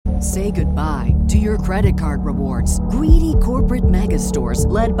Say goodbye to your credit card rewards. Greedy corporate mega stores,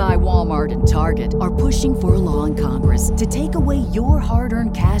 led by Walmart and Target, are pushing for a law in Congress to take away your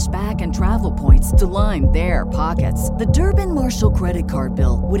hard-earned cash back and travel points to line their pockets. The Durbin-Marshall credit card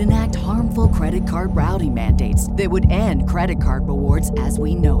bill would enact harmful credit card routing mandates that would end credit card rewards as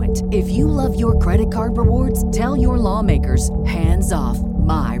we know it. If you love your credit card rewards, tell your lawmakers, hands off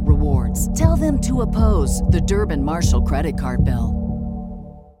my rewards. Tell them to oppose the Durbin-Marshall credit card bill.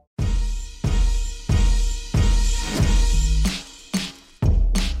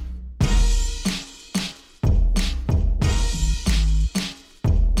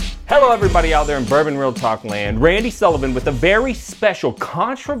 Hello everybody out there in Bourbon Real Talk land. Randy Sullivan with a very special,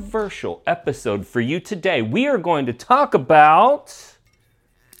 controversial episode for you today. We are going to talk about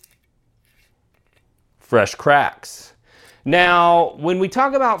fresh cracks. Now, when we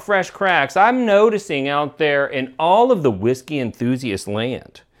talk about fresh cracks, I'm noticing out there in all of the whiskey enthusiast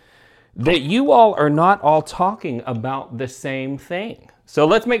land that you all are not all talking about the same thing. So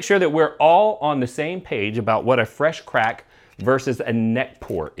let's make sure that we're all on the same page about what a fresh crack versus a neck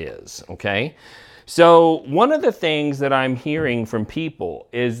pour is, okay? So one of the things that I'm hearing from people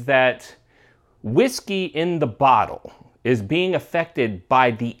is that whiskey in the bottle is being affected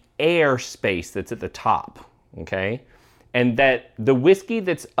by the air space that's at the top, okay? And that the whiskey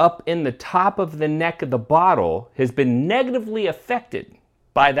that's up in the top of the neck of the bottle has been negatively affected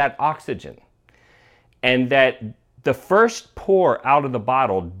by that oxygen. And that the first pour out of the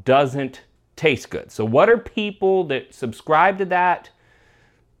bottle doesn't taste good. So what are people that subscribe to that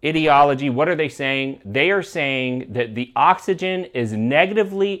ideology, what are they saying? They are saying that the oxygen is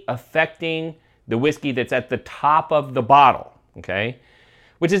negatively affecting the whiskey that's at the top of the bottle, okay?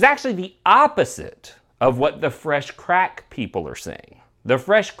 Which is actually the opposite of what the fresh crack people are saying. The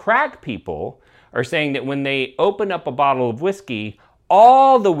fresh crack people are saying that when they open up a bottle of whiskey,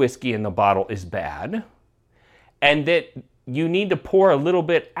 all the whiskey in the bottle is bad, and that you need to pour a little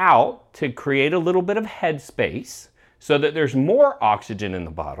bit out to create a little bit of headspace so that there's more oxygen in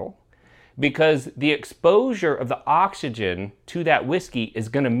the bottle, because the exposure of the oxygen to that whiskey is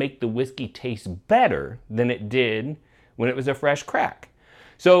going to make the whiskey taste better than it did when it was a fresh crack.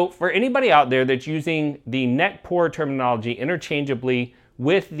 So for anybody out there that's using the neck pour terminology interchangeably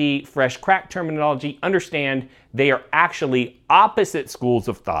with the fresh crack terminology, understand they are actually opposite schools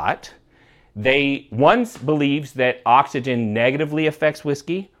of thought. One believes that oxygen negatively affects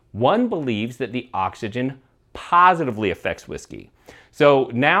whiskey. One believes that the oxygen positively affects whiskey. So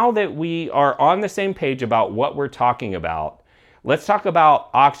now that we are on the same page about what we're talking about, let's talk about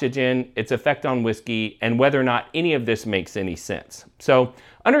oxygen, its effect on whiskey, and whether or not any of this makes any sense. So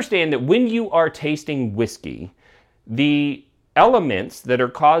understand that when you are tasting whiskey, the elements that are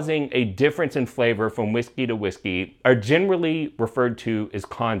causing a difference in flavor from whiskey to whiskey are generally referred to as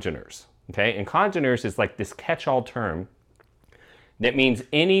congeners. Okay, and congeners is like this catch-all term that means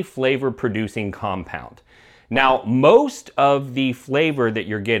any flavor-producing compound. Now, most of the flavor that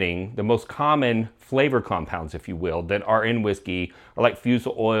you're getting, the most common flavor compounds, if you will, that are in whiskey are like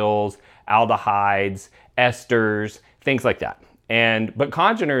fusel oils, aldehydes, esters, things like that. But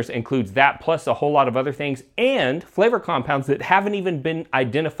congeners includes that plus a whole lot of other things and flavor compounds that haven't even been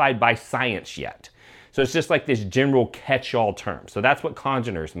identified by science yet. So it's just like this general catch-all term. So that's what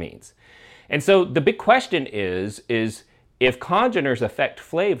congeners means. And so the big question is if congeners affect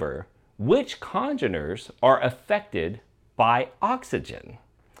flavor, which congeners are affected by oxygen?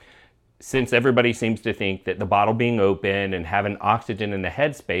 Since everybody seems to think that the bottle being open and having oxygen in the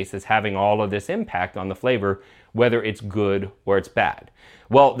headspace is having all of this impact on the flavor, whether it's good or it's bad.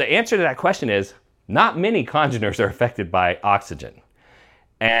 Well, the answer to that question is not many congeners are affected by oxygen.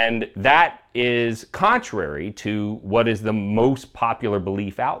 And that is contrary to what is the most popular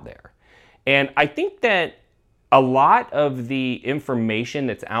belief out there. And I think that a lot of the information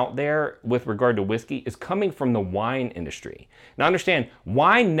that's out there with regard to whiskey is coming from the wine industry. Now understand,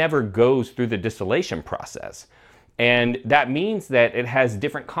 wine never goes through the distillation process. And that means that it has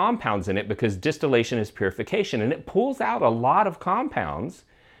different compounds in it because distillation is purification. And it pulls out a lot of compounds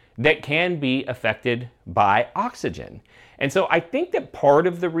that can be affected by oxygen. And so I think that part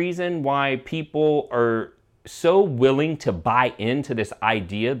of the reason why people are so willing to buy into this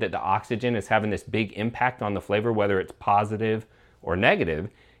idea that the oxygen is having this big impact on the flavor, whether it's positive or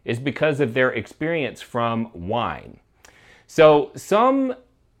negative, is because of their experience from wine. So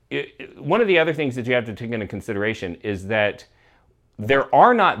one of the other things that you have to take into consideration is that there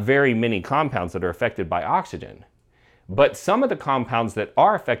are not very many compounds that are affected by oxygen, but some of the compounds that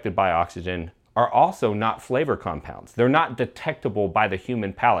are affected by oxygen are also not flavor compounds. They're not detectable by the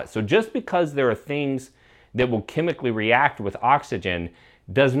human palate. So just because there are things that will chemically react with oxygen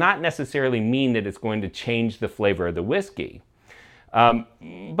does not necessarily mean that it's going to change the flavor of the whiskey.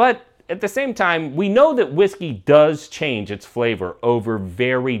 But at the same time, we know that whiskey does change its flavor over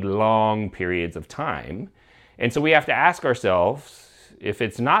very long periods of time. And so we have to ask ourselves, if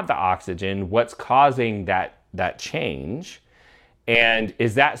it's not the oxygen, what's causing that change? And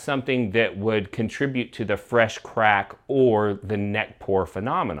is that something that would contribute to the fresh crack or the neck pour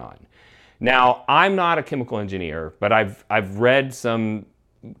phenomenon? Now, I'm not a chemical engineer, but I've read some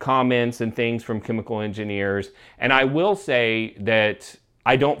comments and things from chemical engineers, and I will say that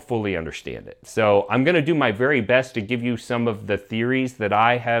I don't fully understand it. So I'm going to do my very best to give you some of the theories that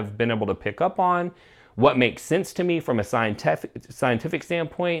I have been able to pick up on, what makes sense to me from a scientific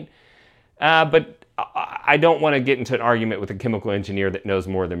standpoint. But I don't want to get into an argument with a chemical engineer that knows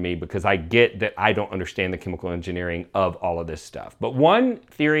more than me, because I get that I don't understand the chemical engineering of all of this stuff. But one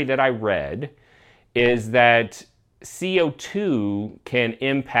theory that I read is that CO2 can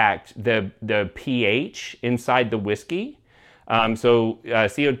impact the pH inside the whiskey. So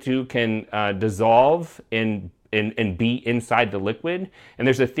CO2 can dissolve and be inside the liquid. And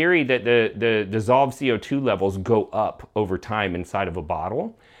there's a theory that the dissolved CO2 levels go up over time inside of a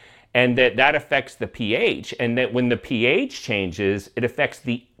bottle, and that affects the pH, and that when the pH changes, it affects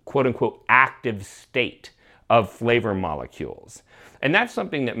the quote-unquote active state of flavor molecules. And that's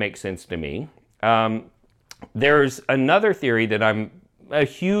something that makes sense to me. There's another theory that I'm a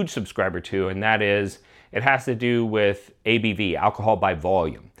huge subscriber to, and that is it has to do with ABV, alcohol by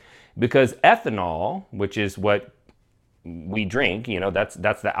volume. Because ethanol, which is what we drink, that's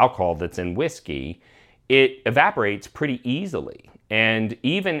the alcohol that's in whiskey, it evaporates pretty easily. And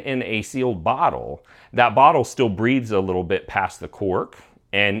even in a sealed bottle, that bottle still breathes a little bit past the cork,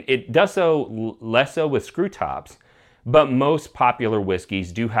 and it does so less so with screw tops. But most popular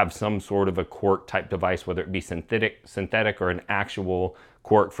whiskeys do have some sort of a cork type device, whether it be synthetic or an actual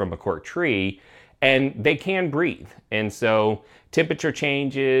cork from a cork tree, and they can breathe. And so temperature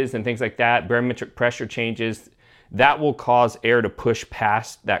changes and things like that, barometric pressure changes, that will cause air to push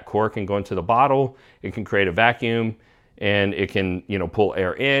past that cork and go into the bottle. It can create a vacuum, and it can, pull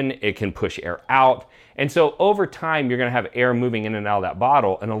air in, it can push air out. And so over time, you're gonna have air moving in and out of that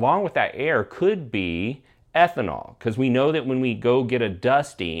bottle, and along with that air could be ethanol, because we know that when we go get a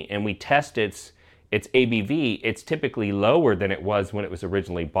Dusty and we test its ABV, it's typically lower than it was when it was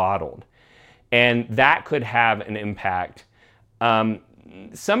originally bottled. And that could have an impact.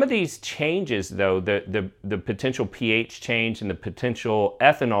 Some of these changes, though, the potential pH change and the potential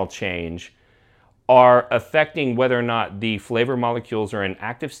ethanol change, are affecting whether or not the flavor molecules are in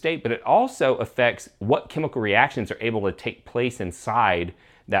active state, but it also affects what chemical reactions are able to take place inside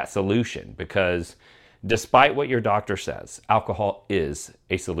that solution. Because despite what your doctor says, alcohol is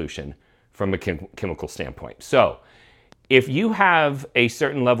a solution from a chemical standpoint. So if you have a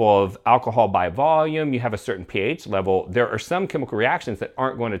certain level of alcohol by volume, you have a certain pH level, there are some chemical reactions that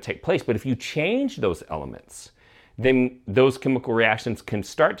aren't going to take place. But if you change those elements, then those chemical reactions can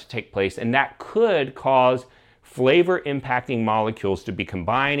start to take place, and that could cause flavor impacting molecules to be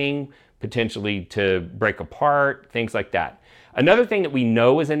combining, potentially to break apart, things like that. Another thing that we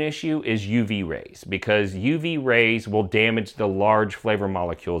know is an issue is UV rays, because UV rays will damage the large flavor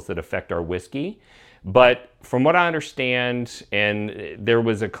molecules that affect our whiskey. But from what I understand, and there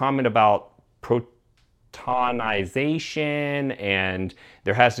was a comment about protonization, and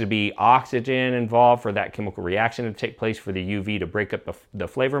there has to be oxygen involved for that chemical reaction to take place for the UV to break up the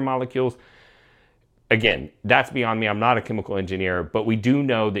flavor molecules. Again, that's beyond me. I'm not a chemical engineer, but we do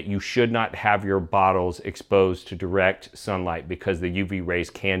know that you should not have your bottles exposed to direct sunlight, because the UV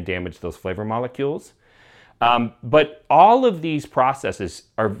rays can damage those flavor molecules. But all of these processes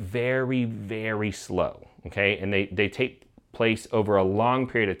are very, very slow, okay? And they take place over a long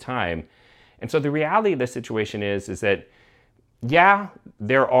period of time. And so the reality of the situation is that, yeah,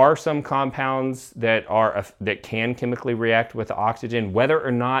 there are some compounds that can chemically react with oxygen. Whether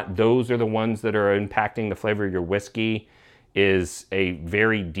or not those are the ones that are impacting the flavor of your whiskey is a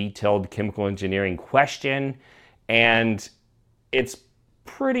very detailed chemical engineering question. And it's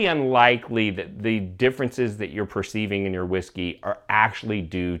pretty unlikely that the differences that you're perceiving in your whiskey are actually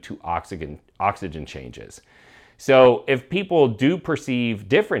due to oxygen changes. So if people do perceive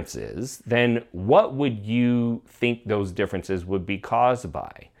differences, then what would you think those differences would be caused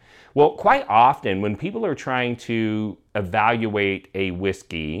by? Well, quite often when people are trying to evaluate a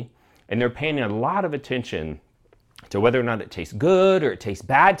whiskey and they're paying a lot of attention to whether or not it tastes good or it tastes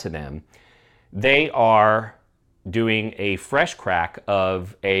bad to them, they are doing a fresh crack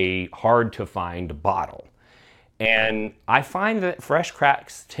of a hard to find bottle. And I find that fresh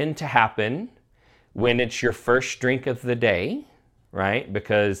cracks tend to happen when it's your first drink of the day, right?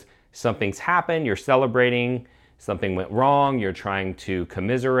 Because something's happened, you're celebrating, something went wrong, you're trying to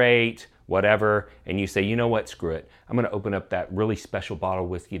commiserate, whatever, and you say, you know what, screw it. I'm gonna open up that really special bottle of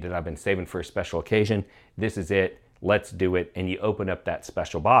whiskey that I've been saving for a special occasion. This is it, let's do it, and you open up that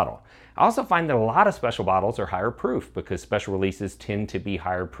special bottle. I also find that a lot of special bottles are higher proof because special releases tend to be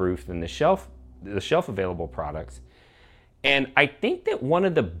higher proof than the shelf available products. And I think that one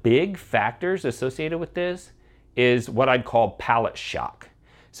of the big factors associated with this is what I'd call palate shock.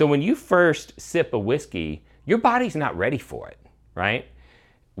 So when you first sip a whiskey, your body's not ready for it, right?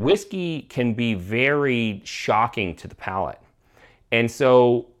 Whiskey can be very shocking to the palate. And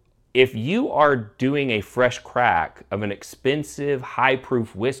so if you are doing a fresh crack of an expensive,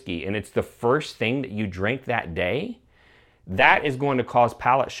 high-proof whiskey and it's the first thing that you drink that day, that is going to cause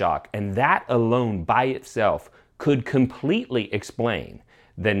palate shock. And that alone by itself could completely explain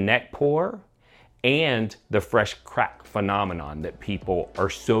the neck pour and the fresh crack phenomenon that people are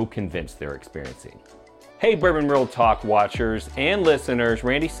so convinced they're experiencing. Hey Bourbon Real Talk watchers and listeners,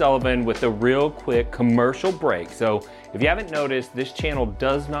 Randy Sullivan with a real quick commercial break. So if you haven't noticed, this channel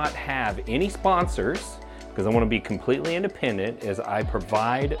does not have any sponsors because I want to be completely independent as I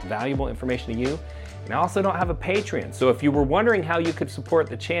provide valuable information to you. And I also don't have a Patreon. So if you were wondering how you could support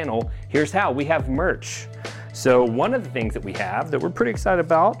the channel, here's how. We have merch. So one of the things that we have that we're pretty excited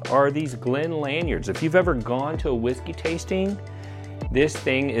about are these Glen lanyards. If you've ever gone to a whiskey tasting, this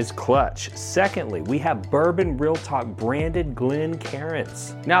thing is clutch. Secondly, we have Bourbon Real Talk branded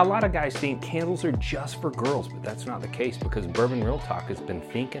Glencairns. Now, a lot of guys think candles are just for girls, but that's not the case because Bourbon Real Talk has been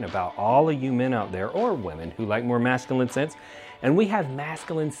thinking about all of you men out there or women who like more masculine scents. And we have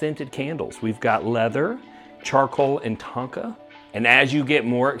masculine scented candles. We've got leather, charcoal, and tonka. And as you get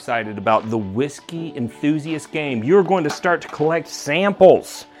more excited about the whiskey enthusiast game, you're going to start to collect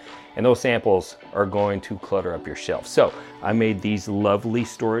samples. And those samples are going to clutter up your shelf. So I made these lovely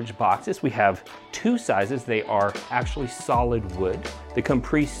storage boxes. We have two sizes. They are actually solid wood. They come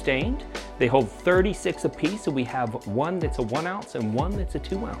pre-stained. They hold 36 apiece. So we have one that's a 1 ounce and one that's a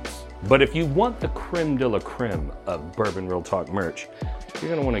 2 ounce. But if you want the creme de la creme of Bourbon Real Talk merch, you're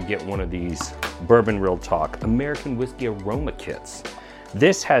gonna wanna get one of these Bourbon Real Talk American Whiskey Aroma Kits.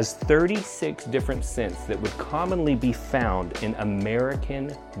 This has 36 different scents that would commonly be found in American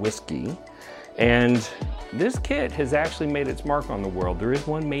whiskey. And this kit has actually made its mark on the world. There is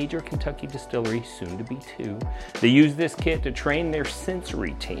one major Kentucky distillery, soon to be two. They use this kit to train their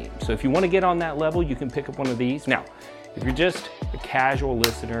sensory team. So if you want to get on that level, you can pick up one of these. Now, if you're just a casual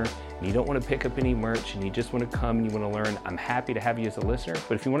listener and you don't want to pick up any merch and you just want to come and you want to learn, I'm happy to have you as a listener.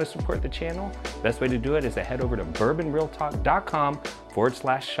 But if you want to support the channel, the best way to do it is to head over to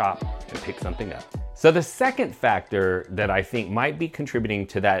bourbonrealtalk.com/shop and pick something up. So the second factor that I think might be contributing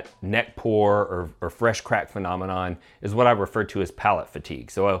to that neck pour or fresh crack phenomenon is what I refer to as palate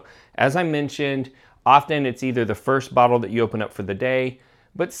fatigue. So as I mentioned, often it's either the first bottle that you open up for the day,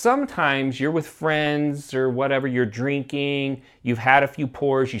 but sometimes you're with friends or whatever, you're drinking, you've had a few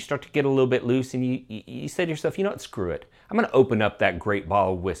pours, you start to get a little bit loose and you say to yourself, you know what, screw it. I'm gonna open up that great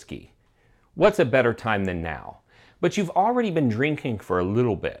bottle of whiskey. What's a better time than now? But you've already been drinking for a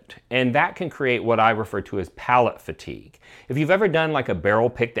little bit, and that can create what I refer to as palate fatigue. If you've ever done like a barrel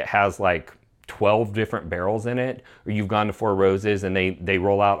pick that has like 12 different barrels in it, or you've gone to Four Roses and they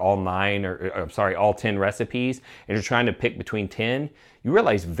roll out all 10 recipes, and you're trying to pick between 10, you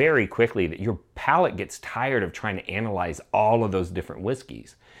realize very quickly that your palate gets tired of trying to analyze all of those different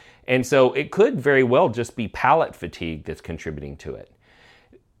whiskeys. And so it could very well just be palate fatigue that's contributing to it.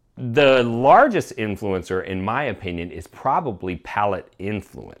 The largest influencer, in my opinion, is probably palate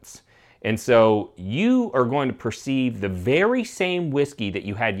influence. And so you are going to perceive the very same whiskey that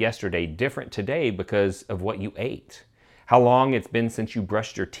you had yesterday different today because of what you ate, how long it's been since you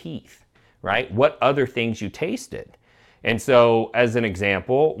brushed your teeth, right? What other things you tasted. And so as an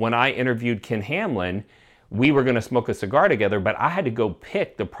example, when I interviewed Ken Hamlin, we were going to smoke a cigar together, but I had to go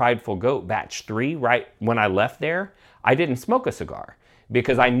pick the Prideful Goat Batch 3 right when I left there. I didn't smoke a cigar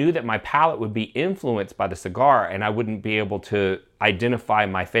because I knew that my palate would be influenced by the cigar and I wouldn't be able to identify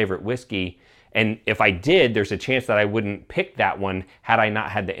my favorite whiskey. And if I did, there's a chance that I wouldn't pick that one had I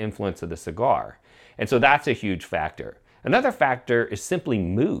not had the influence of the cigar. And so that's a huge factor. Another factor is simply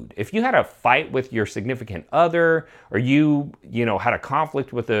mood. If you had a fight with your significant other, or you had a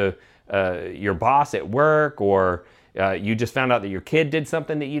conflict with your boss at work, or you just found out that your kid did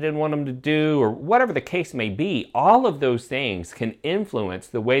something that you didn't want them to do, or whatever the case may be, all of those things can influence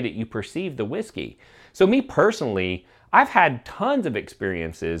the way that you perceive the whiskey. So me personally, I've had tons of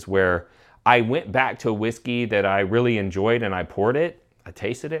experiences where I went back to a whiskey that I really enjoyed and I poured it, I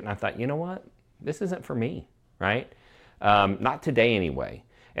tasted it, and I thought, you know what? This isn't for me, right? Not today anyway.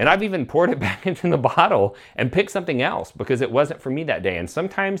 And I've even poured it back into the bottle and picked something else because it wasn't for me that day. And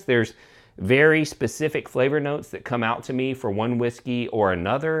sometimes there's very specific flavor notes that come out to me for one whiskey or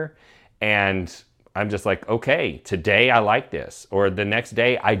another. And I'm just like, okay, today I like this. Or the next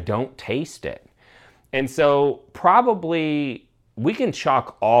day I don't taste it. And so probably we can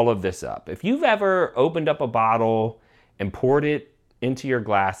chalk all of this up. If you've ever opened up a bottle and poured it into your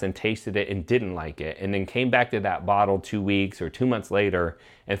glass and tasted it and didn't like it, and then came back to that bottle 2 weeks or 2 months later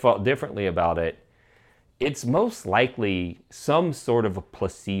and felt differently about it, it's most likely some sort of a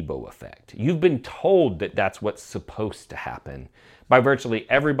placebo effect. You've been told that that's what's supposed to happen by virtually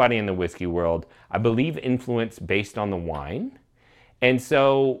everybody in the whiskey world. I believe influence based on the wine. And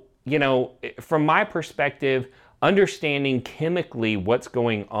so, from my perspective, understanding chemically what's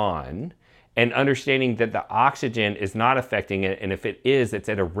going on and understanding that the oxygen is not affecting it, and if it is, it's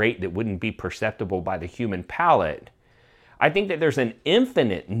at a rate that wouldn't be perceptible by the human palate, I think that there's an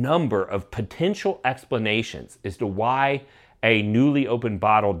infinite number of potential explanations as to why a newly opened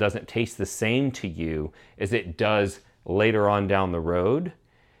bottle doesn't taste the same to you as it does later on down the road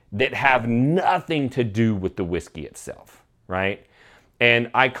that have nothing to do with the whiskey itself, right?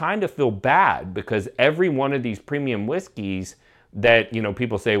 And I kind of feel bad because every one of these premium whiskeys that,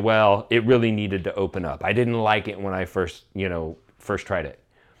 people say, well, it really needed to open up. I didn't like it when I first tried it.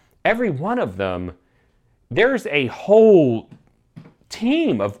 Every one of them, there's a whole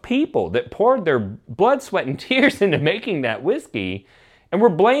team of people that poured their blood, sweat, and tears into making that whiskey, and we're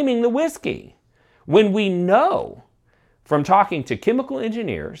blaming the whiskey. When we know from talking to chemical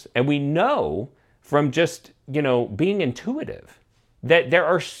engineers, and we know from just, being intuitive, that there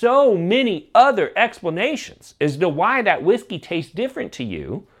are so many other explanations as to why that whiskey tastes different to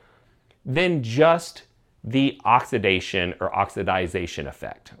you than just the oxidation or oxidization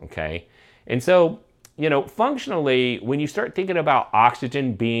effect, okay? And so, functionally, when you start thinking about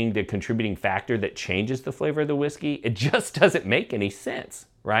oxygen being the contributing factor that changes the flavor of the whiskey, it just doesn't make any sense,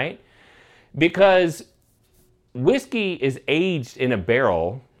 right? Because whiskey is aged in a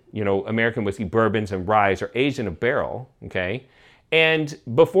barrel, American whiskey, bourbons, and ryes are aged in a barrel, okay? And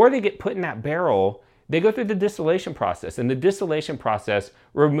before they get put in that barrel, they go through the distillation process. And the distillation process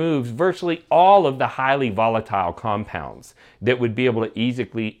removes virtually all of the highly volatile compounds that would be able to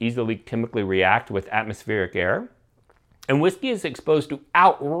easily chemically react with atmospheric air. And whiskey is exposed to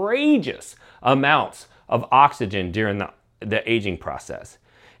outrageous amounts of oxygen during the aging process.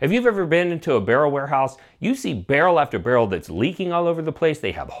 If you've ever been into a barrel warehouse, you see barrel after barrel that's leaking all over the place.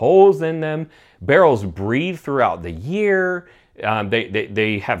 They have holes in them. Barrels breathe throughout the year.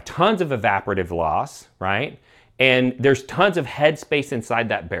 They have tons of evaporative loss, right? And there's tons of headspace inside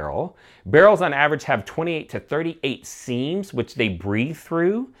that barrel. Barrels on average have 28 to 38 seams, which they breathe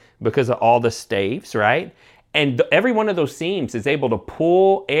through because of all the staves, right? And every one of those seams is able to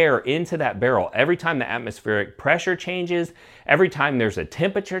pull air into that barrel every time the atmospheric pressure changes, every time there's a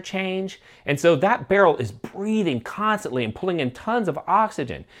temperature change. And so that barrel is breathing constantly and pulling in tons of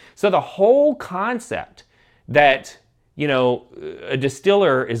oxygen. So the whole concept that a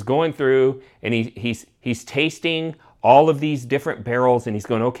distiller is going through and he's tasting all of these different barrels and he's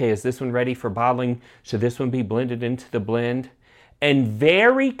going, okay, is this one ready for bottling? Should this one be blended into the blend? And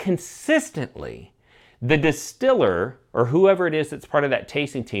very consistently, the distiller or whoever it is that's part of that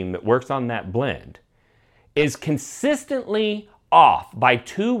tasting team that works on that blend is consistently off by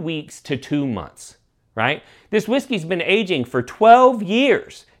 2 weeks to 2 months, right? This whiskey's been aging for 12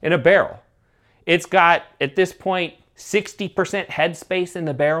 years in a barrel. It's got, at this point, 60% headspace in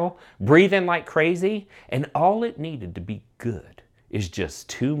the barrel, breathing like crazy, and all it needed to be good is just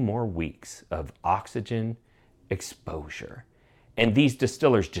 2 more weeks of oxygen exposure. And these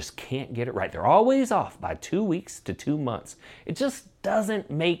distillers just can't get it right. They're always off by 2 weeks to 2 months. It just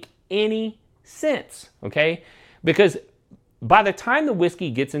doesn't make any sense, okay? Because by the time the whiskey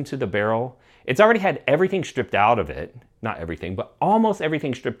gets into the barrel, it's already had everything stripped out of it. Not everything, but almost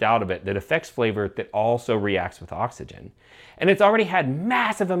everything stripped out of it that affects flavor that also reacts with oxygen. And it's already had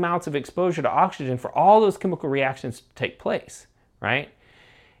massive amounts of exposure to oxygen for all those chemical reactions to take place, right?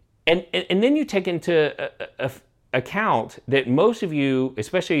 And then you take into account that most of you,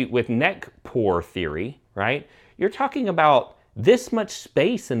 especially with neck pour theory, right? You're talking about this much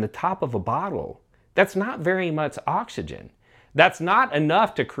space in the top of a bottle. That's not very much oxygen. That's not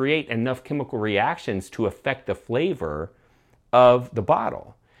enough to create enough chemical reactions to affect the flavor of the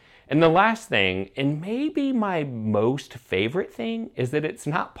bottle. And the last thing, and maybe my most favorite thing, is that it's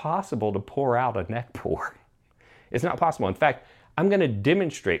not possible to pour out a neck pour. It's not possible. In fact, I'm going to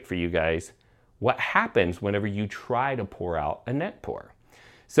demonstrate for you guys what happens whenever you try to pour out a neck pour.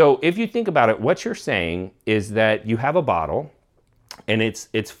 So if you think about it, what you're saying is that you have a bottle and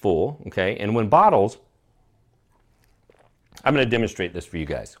it's full, okay? And when bottles, I'm going to demonstrate this for you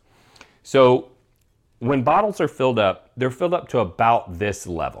guys. So when bottles are filled up, they're filled up to about this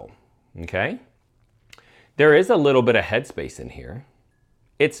level, okay? There is a little bit of headspace in here.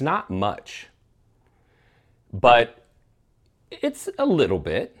 It's not much, but it's a little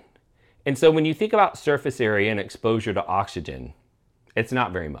bit. And so when you think about surface area and exposure to oxygen, it's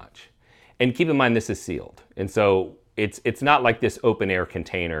not very much. And keep in mind, this is sealed. And so it's not like this open air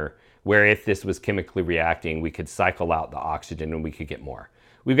container where if this was chemically reacting, we could cycle out the oxygen and we could get more.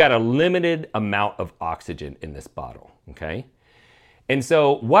 We've got a limited amount of oxygen in this bottle, okay? And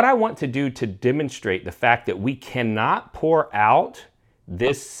so what I want to do to demonstrate the fact that we cannot pour out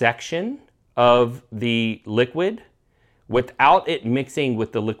this section of the liquid without it mixing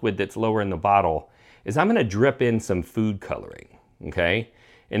with the liquid that's lower in the bottle is I'm gonna drip in some food coloring, okay?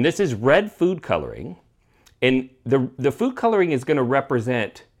 And this is red food coloring. And the food coloring is gonna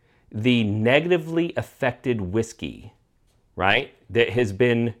represent the negatively affected whiskey, right? That has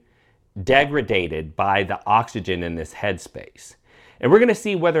been degraded by the oxygen in this headspace. And we're gonna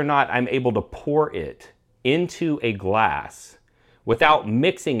see whether or not I'm able to pour it into a glass without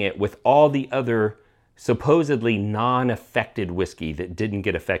mixing it with all the other supposedly non-affected whiskey that didn't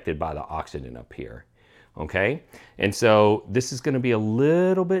get affected by the oxygen up here, okay? And so this is gonna be a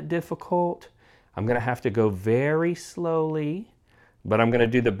little bit difficult. I'm gonna have to go very slowly, but I'm gonna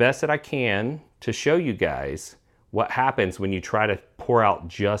do the best that I can to show you guys what happens when you try to pour out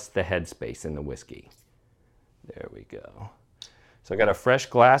just the headspace in the whiskey. There we go. So I got a fresh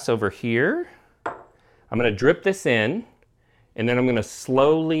glass over here. I'm gonna drip this in, and then I'm gonna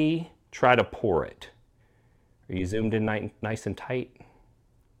slowly try to pour it. Are you zoomed in nice and tight?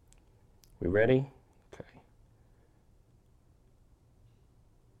 We ready? Okay.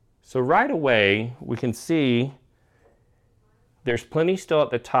 So right away, we can see there's plenty still at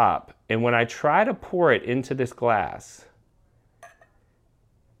the top. And when I try to pour it into this glass,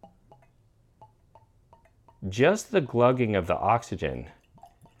 just the glugging of the oxygen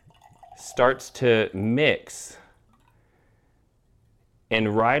starts to mix.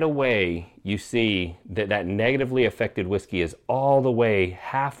 And right away, you see that that negatively affected whiskey is all the way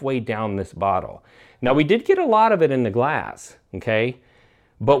halfway down this bottle. Now, we did get a lot of it in the glass, okay?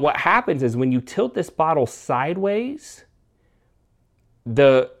 But what happens is when you tilt this bottle sideways,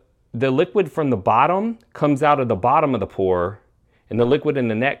 the liquid from the bottom comes out of the bottom of the pour, and the liquid in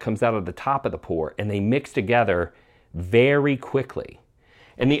the neck comes out of the top of the pour, and they mix together very quickly.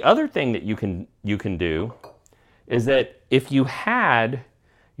 And the other thing that you can do is that if you had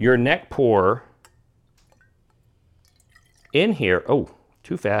your neck pour in here, oh,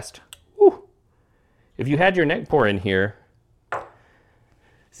 too fast. Woo. If you had your neck pour in here,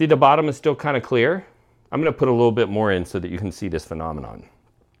 see the bottom is still kind of clear? I'm gonna put a little bit more in so that you can see this phenomenon.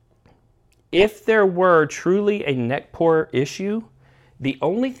 If there were truly a neck pour issue, the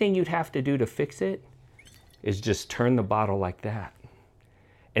only thing you'd have to do to fix it is just turn the bottle like that.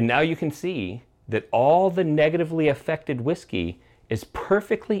 And now you can see that all the negatively affected whiskey is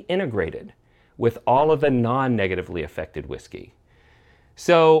perfectly integrated with all of the non-negatively affected whiskey.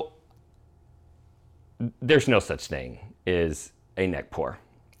 So there's no such thing as a neck pour.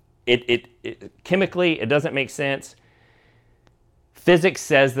 Chemically, it doesn't make sense. Physics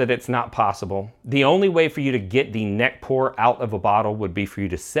says that it's not possible. The only way for you to get the neck pour out of a bottle would be for you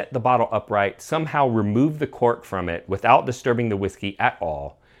to set the bottle upright, somehow remove the cork from it without disturbing the whiskey at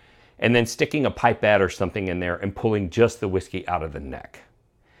all, and then sticking a pipette or something in there and pulling just the whiskey out of the neck.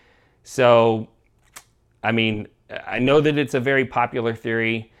 So, I mean, I know that it's a very popular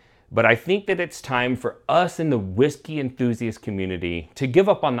theory, but I think that it's time for us in the whiskey enthusiast community to give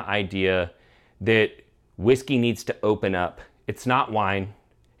up on the idea that whiskey needs to open up. It's not wine.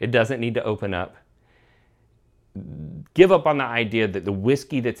 It doesn't need to open up. Give up on the idea that the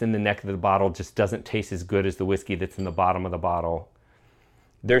whiskey that's in the neck of the bottle just doesn't taste as good as the whiskey that's in the bottom of the bottle.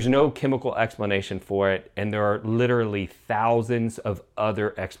 There's no chemical explanation for it, and there are literally thousands of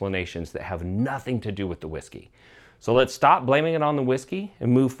other explanations that have nothing to do with the whiskey. So let's stop blaming it on the whiskey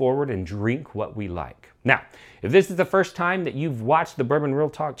and move forward and drink what we like. Now, if this is the first time that you've watched the Bourbon Real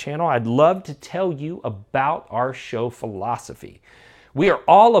Talk channel, I'd love to tell you about our show philosophy. We are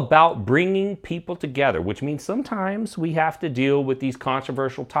all about bringing people together, which means sometimes we have to deal with these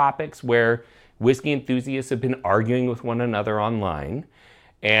controversial topics where whiskey enthusiasts have been arguing with one another online.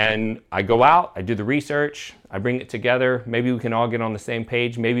 And I go out, I do the research, I bring it together. Maybe we can all get on the same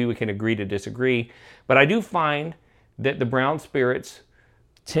page. Maybe we can agree to disagree. But I do find that the brown spirits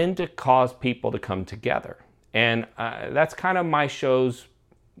tend to cause people to come together. And that's kind of my show's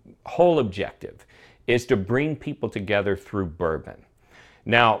whole objective is to bring people together through bourbon.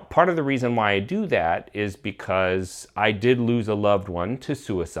 Now, part of the reason why I do that is because I did lose a loved one to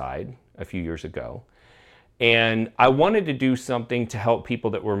suicide a few years ago. And I wanted to do something to help people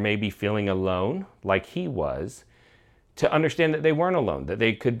that were maybe feeling alone, like he was, to understand that they weren't alone, that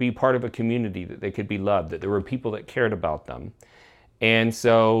they could be part of a community, that they could be loved, that there were people that cared about them. And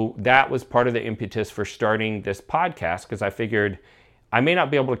so that was part of the impetus for starting this podcast, because I figured I may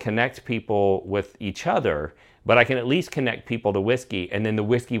not be able to connect people with each other, but I can at least connect people to whiskey, and then the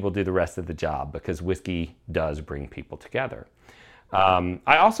whiskey will do the rest of the job, because whiskey does bring people together.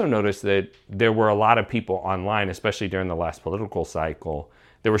 I also noticed that there were a lot of people online, especially during the last political cycle,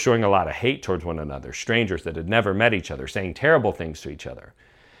 that were showing a lot of hate towards one another, strangers that had never met each other, saying terrible things to each other.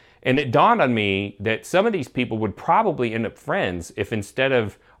 And it dawned on me that some of these people would probably end up friends if instead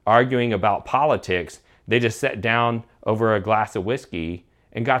of arguing about politics, they just sat down over a glass of whiskey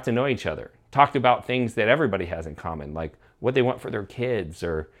and got to know each other, talked about things that everybody has in common, like what they want for their kids,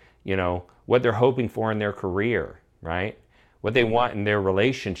 or, you know, what they're hoping for in their career, right? What they want in their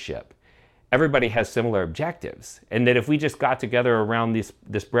relationship. Everybody has similar objectives. And that if we just got together around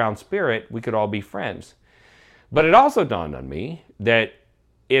this brown spirit, we could all be friends. But it also dawned on me that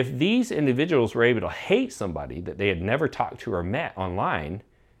if these individuals were able to hate somebody that they had never talked to or met online,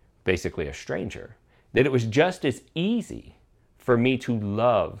 basically a stranger, that it was just as easy for me to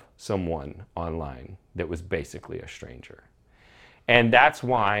love someone online that was basically a stranger. And that's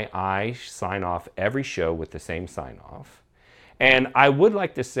why I sign off every show with the same sign off. And I would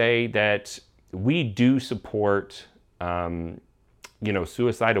like to say that we do support,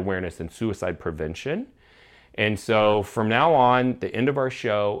 suicide awareness and suicide prevention. And so from now on, the end of our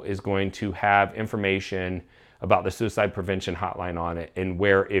show is going to have information about the suicide prevention hotline on it, and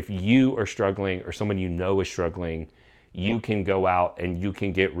where if you are struggling or someone you know is struggling, you can go out and you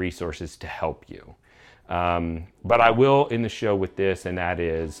can get resources to help you. But I will end the show with this, and that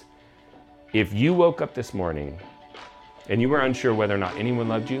is, if you woke up this morning and you were unsure whether or not anyone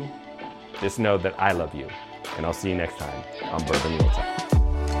loved you, just know that I love you. And I'll see you next time on Bourbon Mealtime.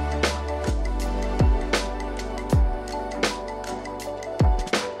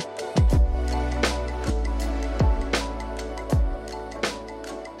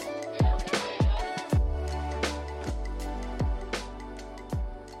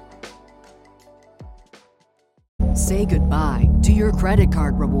 Say goodbye to your credit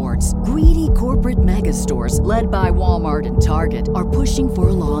card rewards. Greedy corporate mega stores, led by Walmart and Target, are pushing for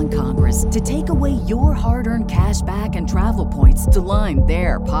a law in Congress to take away your hard-earned cash back and travel points to line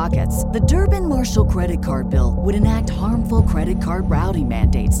their pockets. The Durbin-Marshall credit card bill would enact harmful credit card routing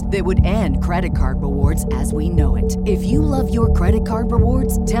mandates that would end credit card rewards as we know it. If you love your credit card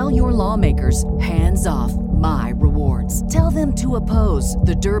rewards, tell your lawmakers, hands off my rewards. Tell them to oppose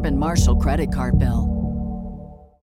the Durbin-Marshall credit card bill.